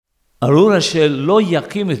ארור אשר לא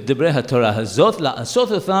יקים את דברי התורה הזאת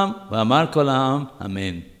לעשות אותם, ואמר כל העם,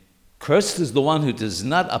 אמן. Cursed is the one who does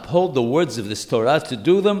not uphold the words of this Torah to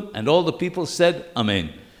do them, and all the people said, Amen.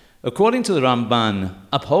 According to the Ramban,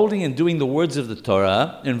 upholding and doing the words of the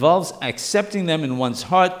Torah involves accepting them in one's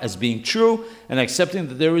heart as being true and accepting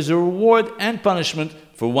that there is a reward and punishment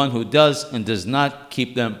for one who does and does not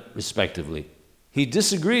keep them, respectively. He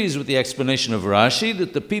disagrees with the explanation of Rashi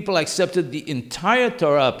that the people accepted the entire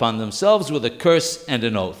Torah upon themselves with a curse and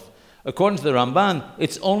an oath. According to the Ramban,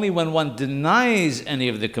 it's only when one denies any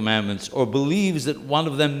of the commandments or believes that one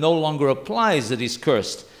of them no longer applies that he's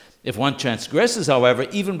cursed. If one transgresses, however,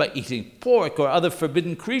 even by eating pork or other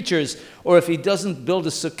forbidden creatures, or if he doesn't build a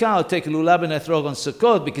sukkah or take a lulav and etrog on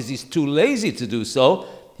Sukkot because he's too lazy to do so,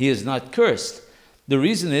 he is not cursed. The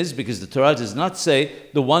reason is because the Torah does not say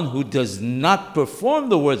the one who does not perform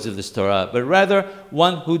the words of this Torah, but rather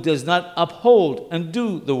one who does not uphold and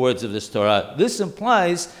do the words of this Torah. This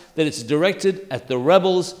implies that it's directed at the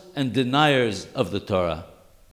rebels and deniers of the Torah.